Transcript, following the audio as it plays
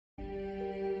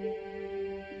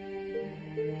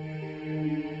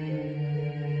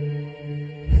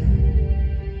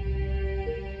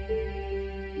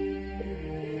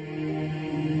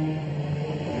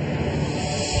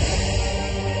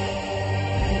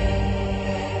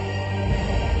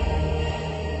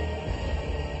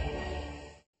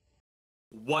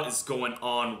What is going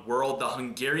on, world? The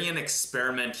Hungarian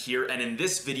experiment here, and in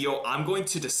this video I'm going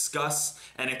to discuss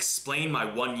and explain my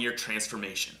 1-year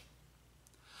transformation.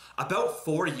 About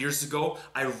 4 years ago,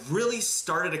 I really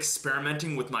started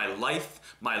experimenting with my life,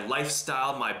 my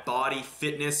lifestyle, my body,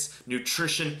 fitness,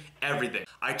 nutrition, everything.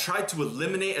 I tried to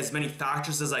eliminate as many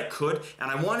factors as I could,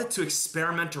 and I wanted to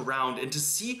experiment around and to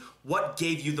see what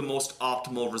gave you the most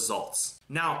optimal results.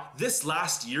 Now, this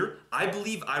last year, I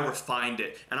believe I refined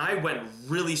it, and I went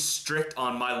really strict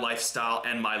on my lifestyle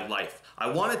and my life. I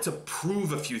wanted to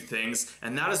prove a few things,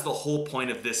 and that is the whole point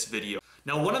of this video.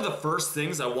 Now, one of the first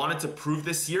things I wanted to prove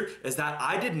this year is that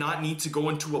I did not need to go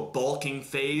into a bulking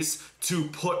phase to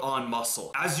put on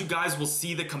muscle. As you guys will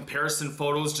see, the comparison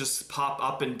photos just pop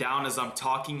up and down as I'm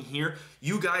talking here.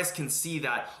 You guys can see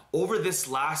that over this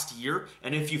last year,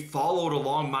 and if you followed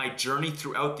along my journey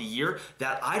throughout the year,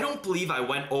 that I don't believe I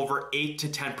went over 8 to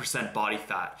 10% body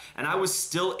fat, and I was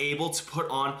still able to put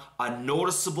on a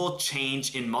noticeable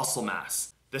change in muscle mass.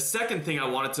 The second thing I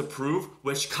wanted to prove,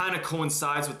 which kind of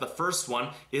coincides with the first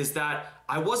one, is that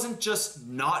I wasn't just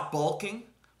not bulking,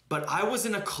 but I was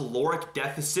in a caloric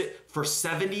deficit for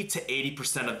 70 to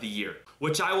 80% of the year,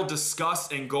 which I will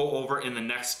discuss and go over in the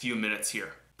next few minutes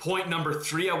here. Point number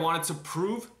 3 I wanted to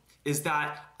prove is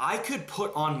that I could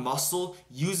put on muscle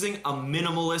using a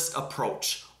minimalist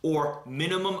approach, or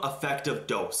minimum effective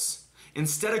dose.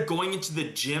 Instead of going into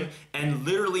the gym and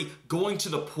literally going to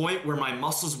the point where my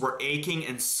muscles were aching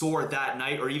and sore that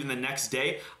night or even the next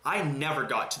day, I never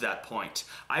got to that point.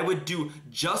 I would do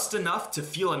just enough to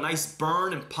feel a nice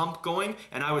burn and pump going,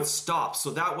 and I would stop,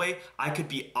 so that way I could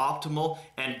be optimal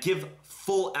and give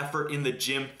full effort in the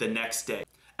gym the next day.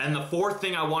 And the fourth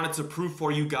thing I wanted to prove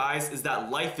for you guys is that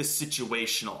life is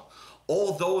situational.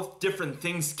 Although different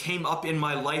things came up in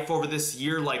my life over this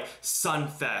year, like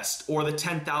Sunfest or the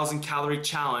 10,000 calorie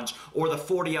challenge or the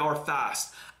 40-hour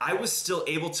fast, I was still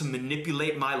able to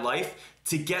manipulate my life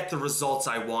to get the results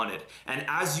I wanted. And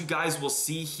as you guys will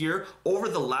see here, over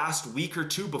the last week or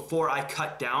two before I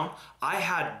cut down, I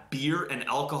had beer and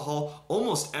alcohol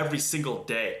almost every single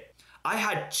day. I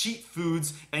had cheat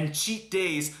foods and cheat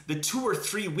days the 2 or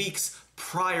 3 weeks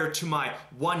prior to my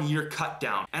 1-year cut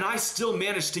down. And I still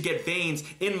managed to get veins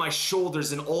in my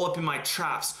shoulders and all up in my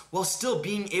traps while still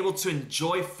being able to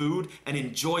enjoy food and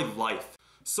enjoy life.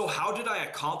 So how did I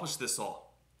accomplish this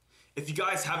all? If you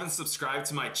guys haven't subscribed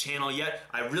to my channel yet,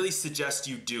 I really suggest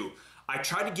you do. I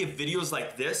try to give videos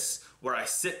like this where I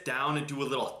sit down and do a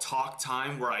little talk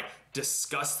time where I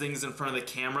discuss things in front of the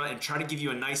camera and try to give you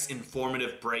a nice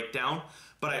informative breakdown.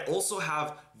 But I also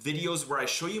have videos where I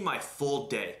show you my full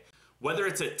day. Whether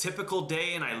it's a typical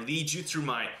day and I lead you through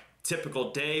my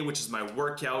typical day, which is my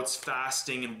workouts,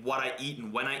 fasting, and what I eat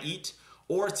and when I eat,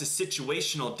 or it's a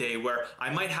situational day where I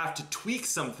might have to tweak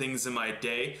some things in my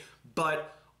day,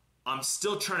 but I'm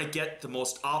still trying to get the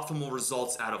most optimal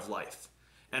results out of life.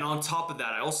 And on top of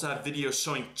that, I also have videos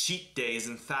showing cheat days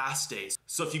and fast days.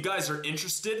 So if you guys are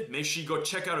interested, make sure you go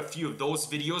check out a few of those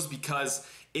videos, because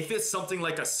if it's something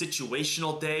like a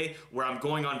situational day where I'm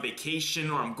going on vacation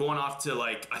or I'm going off to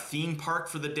like a theme park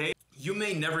for the day, you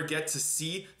may never get to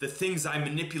see the things I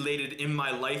manipulated in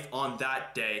my life on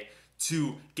that day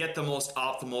to get the most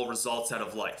optimal results out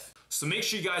of life. So make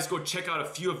sure you guys go check out a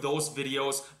few of those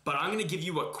videos, but I'm gonna give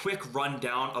you a quick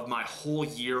rundown of my whole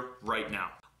year right now.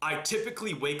 I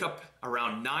typically wake up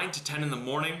around 9 to 10 in the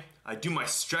morning. I do my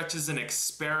stretches and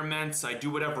experiments. I do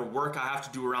whatever work I have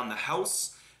to do around the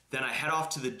house. Then I head off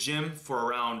to the gym for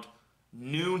around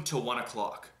noon to 1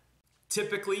 o'clock.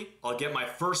 Typically, I'll get my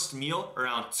first meal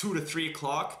around 2 to 3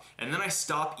 o'clock, and then I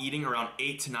stop eating around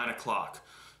 8 to 9 o'clock.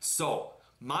 So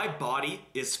my body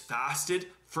is fasted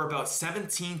for about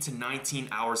 17 to 19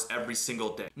 hours every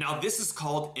single day. Now this is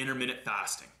called intermittent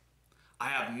fasting. I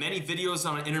have many videos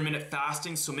on intermittent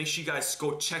fasting, so make sure you guys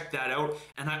go check that out.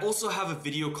 And I also have a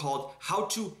video called How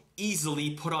to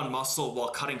Easily Put on Muscle While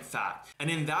Cutting Fat.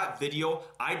 And in that video,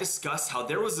 I discuss how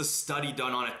there was a study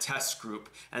done on a test group,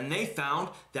 and they found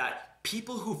that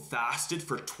people who fasted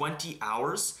for 20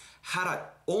 hours had a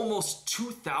almost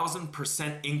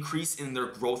 2,000% increase in their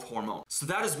growth hormone. So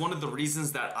that is one of the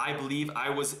reasons that I believe I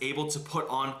was able to put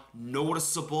on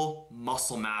noticeable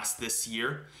muscle mass this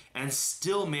year and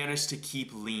still manage to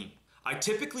keep lean. I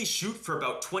typically shoot for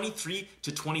about 23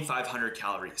 to 2,500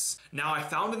 calories. Now I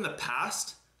found in the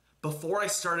past, before I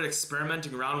started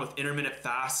experimenting around with intermittent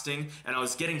fasting and I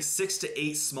was getting 6 to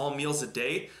 8 small meals a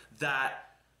day, that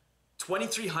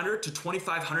 2,300 to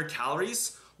 2,500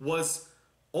 calories was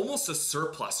almost a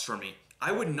surplus for me.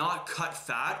 I would not cut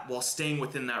fat while staying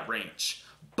within that range.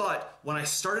 But when I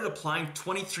started applying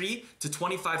 23 to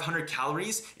 2,500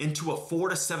 calories into a 4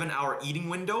 to 7 hour eating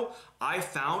window, I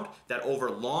found that over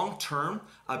long term,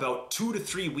 about 2 to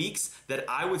 3 weeks, that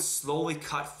I would slowly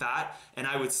cut fat and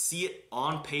I would see it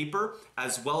on paper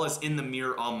as well as in the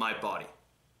mirror on my body.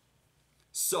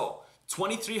 So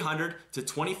 2,300 to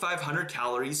 2,500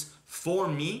 calories for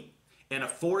me in a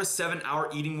 4 to 7 hour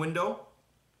eating window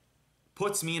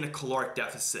puts me in a caloric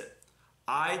deficit.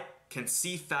 I can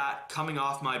see fat coming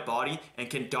off my body and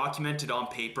can document it on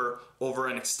paper over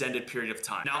an extended period of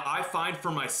time. Now, I find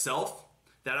for myself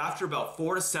that after about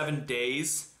 4 to 7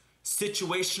 days,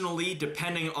 situationally,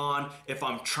 depending on if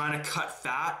I'm trying to cut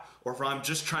fat or if I'm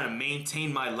just trying to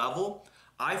maintain my level,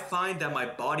 I find that my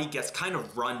body gets kind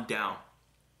of run down.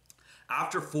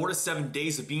 After 4 to 7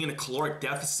 days of being in a caloric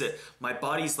deficit, my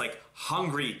body's like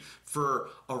hungry for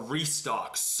a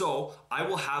restock. So I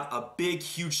will have a big,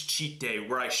 huge cheat day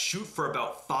where I shoot for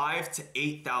about 5,000 to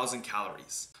 8,000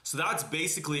 calories. So that's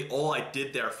basically all I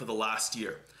did there for the last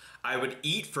year. I would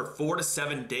eat for 4 to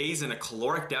 7 days in a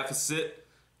caloric deficit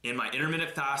in my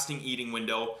intermittent fasting eating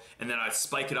window, and then I'd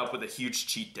spike it up with a huge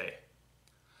cheat day.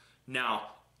 Now,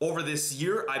 over this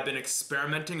year, I've been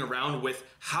experimenting around with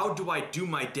how do I do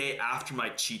my day after my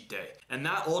cheat day. And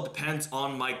that all depends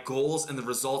on my goals and the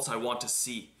results I want to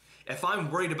see. If I'm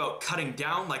worried about cutting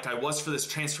down like I was for this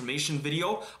transformation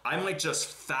video, I might just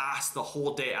fast the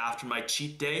whole day after my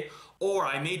cheat day, or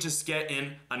I may just get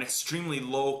in an extremely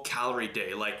low calorie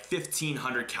day, like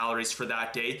 1,500 calories for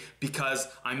that day, because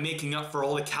I'm making up for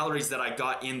all the calories that I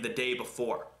got in the day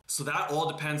before. So that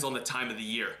all depends on the time of the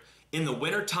year. In the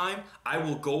winter time, I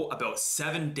will go about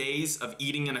 7 days of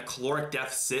eating in a caloric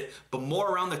deficit, but more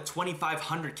around the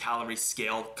 2,500 calorie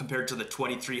scale compared to the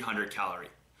 2,300 calorie.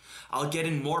 I'll get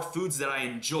in more foods that I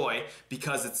enjoy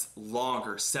because it's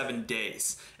longer, 7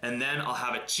 days. And then I'll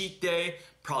have a cheat day,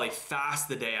 probably fast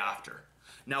the day after.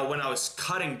 Now, when I was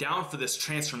cutting down for this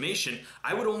transformation,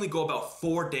 I would only go about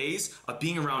 4 days of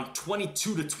being around 2,200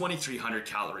 to 2,300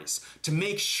 calories to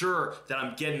make sure that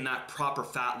I'm getting that proper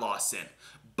fat loss in.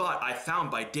 But I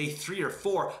found by day 3 or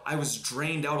 4, I was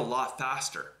drained out a lot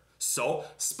faster. So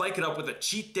spike it up with a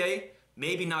cheat day,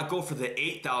 maybe not go for the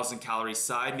 8,000 calorie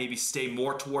side, maybe stay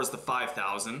more towards the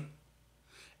 5,000.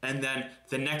 And then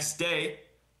the next day,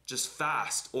 just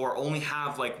fast or only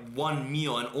have like one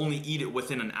meal and only eat it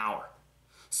within an hour.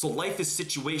 So life is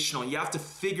situational. You have to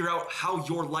figure out how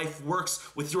your life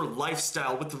works with your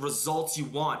lifestyle, with the results you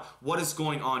want, what is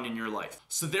going on in your life.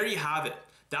 So there you have it.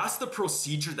 That's the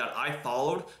procedure that I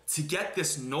followed to get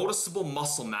this noticeable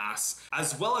muscle mass,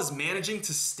 as well as managing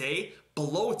to stay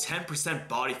below 10%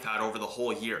 body fat over the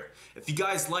whole year. If you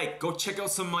guys like, go check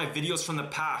out some of my videos from the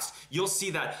past. You'll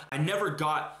see that I never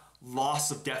got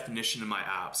loss of definition in my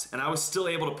abs, and I was still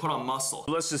able to put on muscle.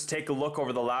 Let's just take a look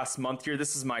over the last month here.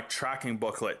 This is my tracking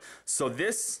booklet. So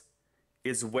this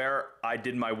is where I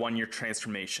did my 1 year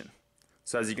transformation.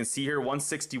 So as you can see here,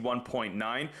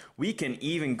 161.9. We can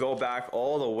even go back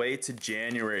all the way to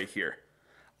January here.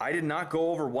 I did not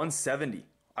go over 170.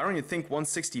 I don't even think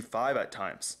 165 at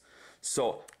times.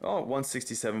 So,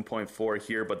 167.4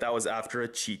 here, but that was after a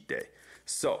cheat day.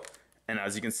 So, and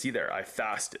as you can see there, I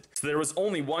fasted. So there was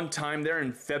only one time there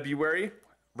in February,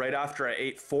 right after I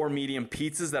ate 4 medium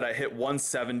pizzas, that I hit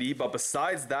 170. But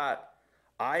besides that,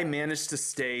 I managed to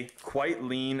stay quite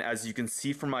lean, as you can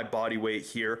see from my body weight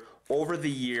here, over the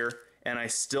year, and I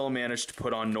still managed to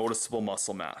put on noticeable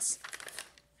muscle mass.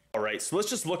 All right, so let's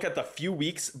just look at the few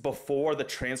weeks before the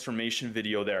transformation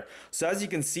video there. So as you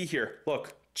can see here,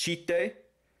 look, cheat day,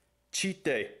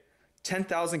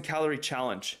 10,000 calorie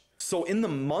challenge. So in the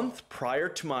month prior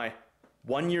to my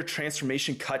 1 year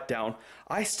transformation cut down,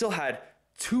 I still had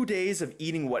 2 days of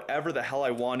eating whatever the hell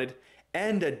I wanted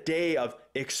and a day of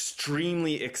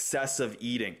extremely excessive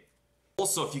eating.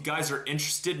 Also, if you guys are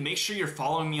interested, make sure you're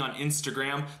following me on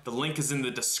Instagram. The link is in the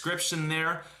description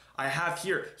there. I have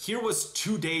here was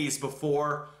 2 days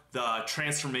before the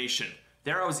transformation.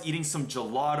 There I was eating some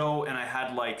gelato and I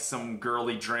had like some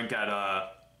girly drink at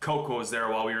Coco's there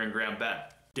while we were in Grand Bend.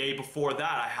 Day before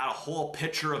that, I had a whole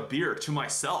pitcher of beer to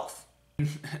myself.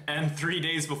 And 3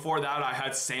 days before that, I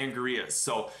had sangrias.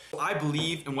 So I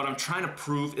believe, and what I'm trying to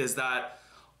prove is that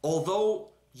although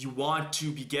you want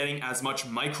to be getting as much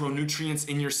micronutrients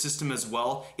in your system as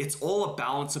well, it's all a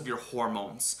balance of your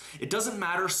hormones. It doesn't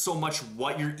matter so much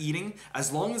what you're eating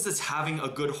as long as it's having a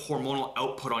good hormonal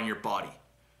output on your body.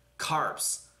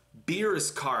 Carbs. Beer is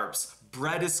carbs.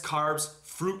 Bread is carbs.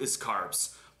 Fruit is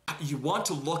carbs. You want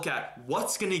to look at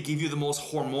what's going to give you the most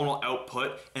hormonal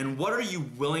output and what are you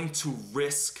willing to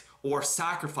risk or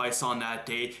sacrifice on that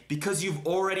day because you've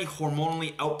already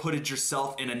hormonally outputted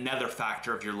yourself in another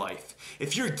factor of your life.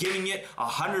 If you're giving it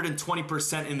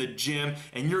 120% in the gym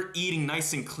and you're eating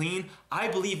nice and clean, I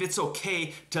believe it's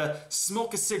okay to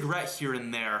smoke a cigarette here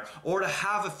and there or to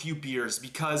have a few beers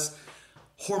because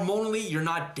hormonally, you're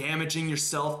not damaging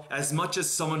yourself as much as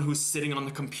someone who's sitting on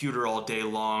the computer all day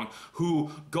long,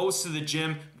 who goes to the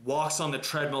gym, walks on the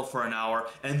treadmill for an hour,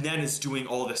 and then is doing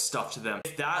all this stuff to them.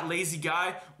 If that lazy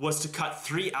guy was to cut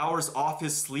 3 hours off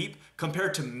his sleep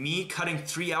compared to me cutting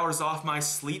 3 hours off my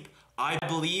sleep, I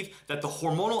believe that the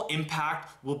hormonal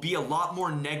impact will be a lot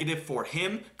more negative for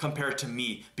him compared to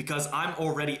me because I'm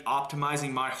already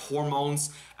optimizing my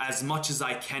hormones as much as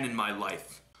I can in my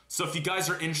life. So if you guys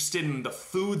are interested in the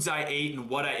foods I ate and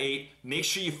what I ate, make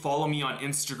sure you follow me on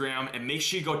Instagram and make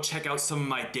sure you go check out some of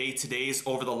my day-to-days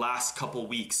over the last couple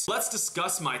weeks. Let's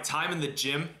discuss my time in the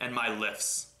gym and my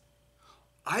lifts.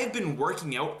 I've been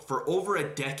working out for over a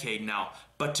decade now,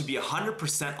 but to be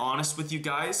 100% honest with you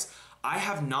guys, I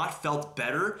have not felt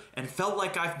better and felt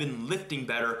like I've been lifting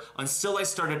better until I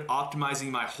started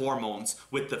optimizing my hormones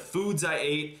with the foods I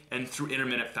ate and through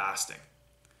intermittent fasting.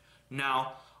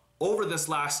 Now, over this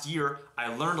last year,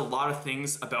 I learned a lot of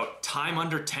things about time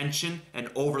under tension and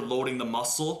overloading the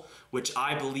muscle, which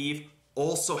I believe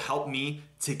also helped me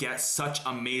to get such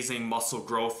amazing muscle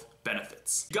growth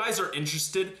benefits. If you guys are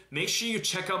interested, make sure you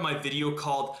check out my video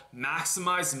called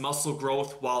Maximize Muscle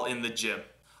Growth While in the Gym.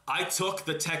 I took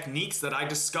the techniques that I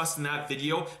discussed in that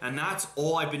video, and that's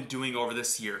all I've been doing over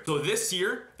this year. So this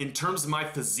year, in terms of my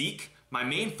physique, my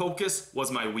main focus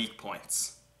was my weak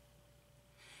points.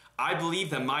 I believe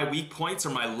that my weak points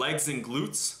are my legs and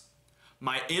glutes,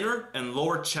 my inner and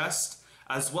lower chest,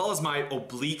 as well as my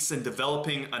obliques and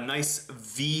developing a nice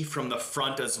V from the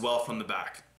front as well from the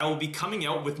back. I will be coming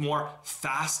out with more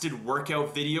fasted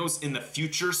workout videos in the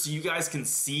future so you guys can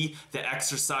see the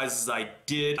exercises I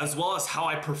did, as well as how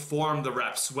I performed the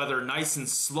reps, whether nice and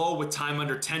slow with time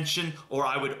under tension or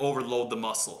I would overload the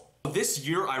muscle. This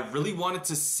year, I really wanted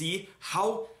to see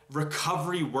how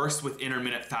recovery works with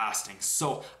intermittent fasting.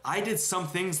 So I did some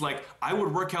things like I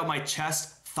would work out my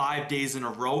chest 5 days in a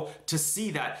row to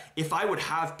see that if I would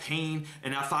have pain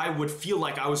and if I would feel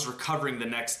like I was recovering the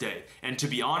next day. And to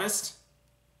be honest,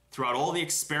 throughout all the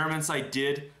experiments I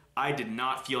did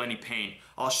not feel any pain.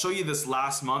 I'll show you this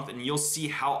last month and you'll see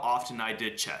how often I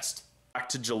did chest. Back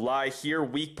to July here,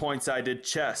 weak points I did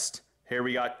chest. Here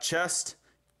we got chest,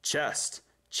 chest,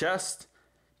 chest,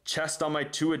 chest on my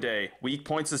 2 a day. Weak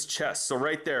points is chest. So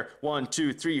right there, 1,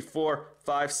 2, 3, 4,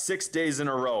 5, 6 days in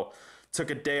a row.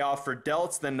 Took a day off for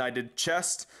delts, then I did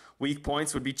chest. Weak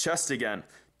points would be chest again.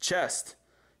 Chest,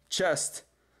 chest,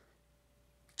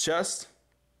 chest,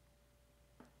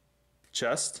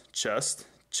 chest, chest,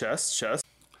 chest, chest.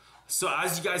 So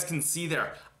as you guys can see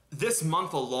there, this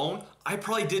month alone, I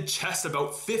probably did chest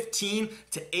about 15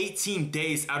 to 18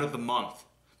 days out of the month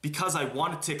because I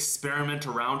wanted to experiment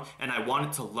around and I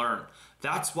wanted to learn.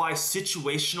 That's why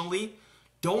situationally,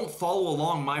 don't follow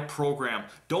along my program.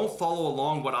 Don't follow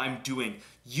along what I'm doing.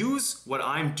 Use what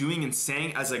I'm doing and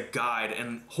saying as a guide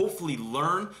and hopefully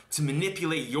learn to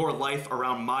manipulate your life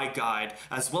around my guide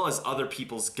as well as other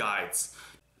people's guides.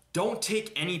 Don't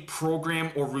take any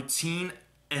program or routine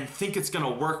and think it's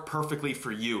gonna work perfectly for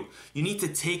you. You need to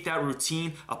take that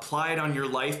routine, apply it on your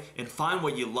life, and find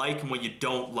what you like and what you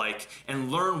don't like, and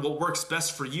learn what works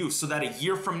best for you so that a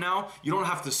year from now, you don't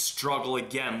have to struggle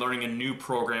again learning a new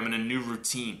program and a new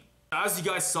routine. As you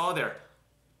guys saw there,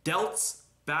 delts,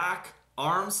 back,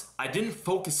 arms, I didn't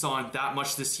focus on that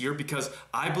much this year because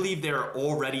I believe they're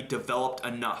already developed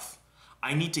enough.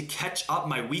 I need to catch up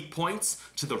my weak points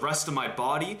to the rest of my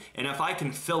body, and if I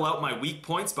can fill out my weak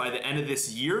points by the end of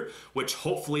this year, which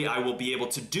hopefully I will be able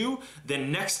to do,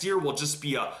 then next year will just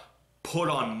be a put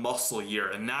on muscle year,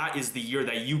 and that is the year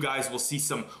that you guys will see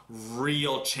some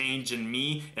real change in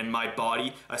me and my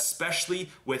body, especially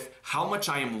with how much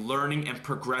I am learning and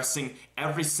progressing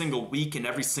every single week and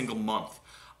every single month.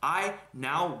 I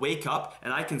now wake up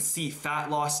and I can see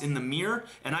fat loss in the mirror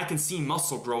and I can see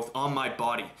muscle growth on my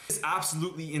body. It's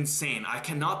absolutely insane. I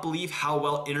cannot believe how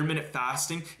well intermittent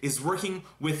fasting is working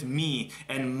with me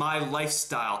and my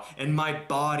lifestyle and my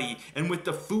body and with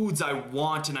the foods I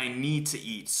want and I need to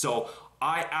eat. So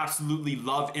I absolutely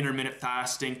love intermittent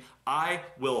fasting. I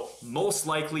will most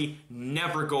likely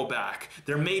never go back.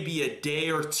 There may be a day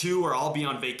or two or I'll be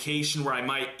on vacation where I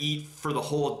might eat for the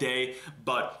whole day,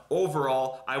 but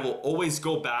overall, I will always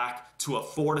go back to a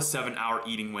 4 to 7 hour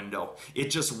eating window.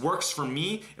 It just works for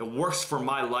me, it works for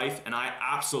my life, and I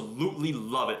absolutely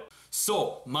love it.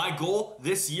 So my goal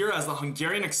this year as the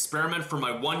Hungarian experiment for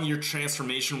my 1 year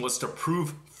transformation was to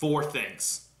prove 4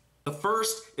 things. The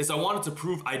first is I wanted to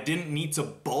prove I didn't need to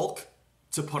bulk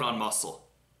to put on muscle.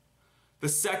 The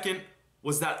second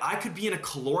was that I could be in a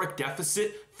caloric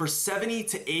deficit for 70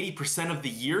 to 80% of the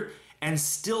year and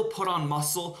still put on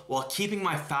muscle while keeping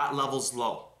my fat levels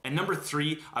low. And number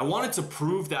three, I wanted to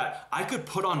prove that I could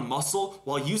put on muscle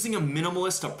while using a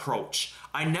minimalist approach.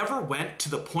 I never went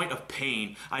to the point of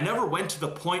pain. I never went to the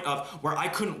point of where I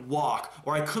couldn't walk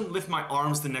or I couldn't lift my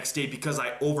arms the next day because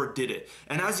I overdid it.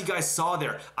 And as you guys saw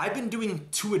there, I've been doing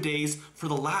 2-a-days for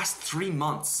the last 3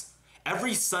 months.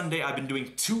 Every Sunday I've been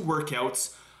doing 2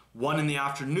 workouts, one in the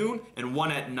afternoon and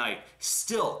one at night,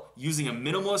 still using a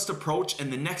minimalist approach,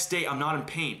 and the next day I'm not in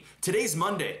pain. Today's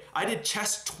Monday. I did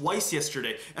chest twice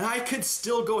yesterday and I could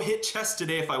still go hit chest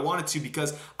today if I wanted to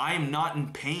because I am not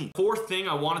in pain. Fourth thing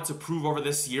I wanted to prove over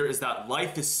this year is that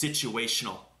life is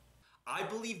situational. I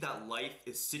believe that life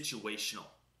is situational.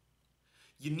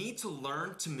 You need to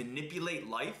learn to manipulate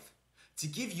life to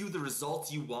give you the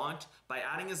results you want by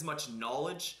adding as much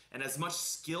knowledge and as much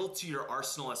skill to your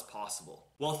arsenal as possible.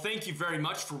 Well, thank you very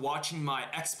much for watching my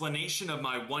explanation of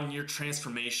my 1-year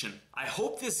transformation. I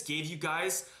hope this gave you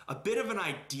guys a bit of an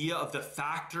idea of the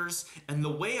factors and the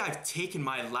way I've taken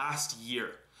my last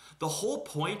year. The whole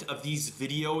point of these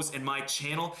videos and my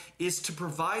channel is to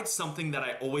provide something that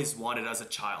I always wanted as a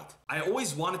child. I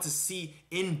always wanted to see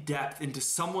in depth into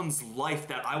someone's life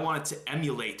that I wanted to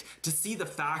emulate, to see the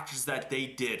factors that they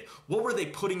did. What were they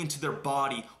putting into their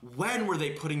body? When were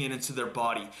they putting it into their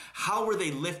body? How were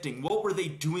they lifting? What were they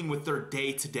doing with their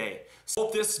day to day? So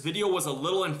hope this video was a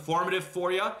little informative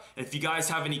for you. If you guys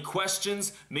have any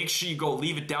questions, make sure you go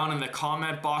leave it down in the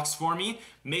comment box for me.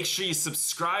 Make sure you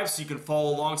subscribe so you can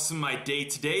follow along some of my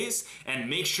day-to-days, and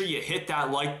make sure you hit that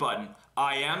like button.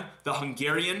 I am the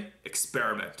Hungarian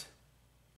Experiment.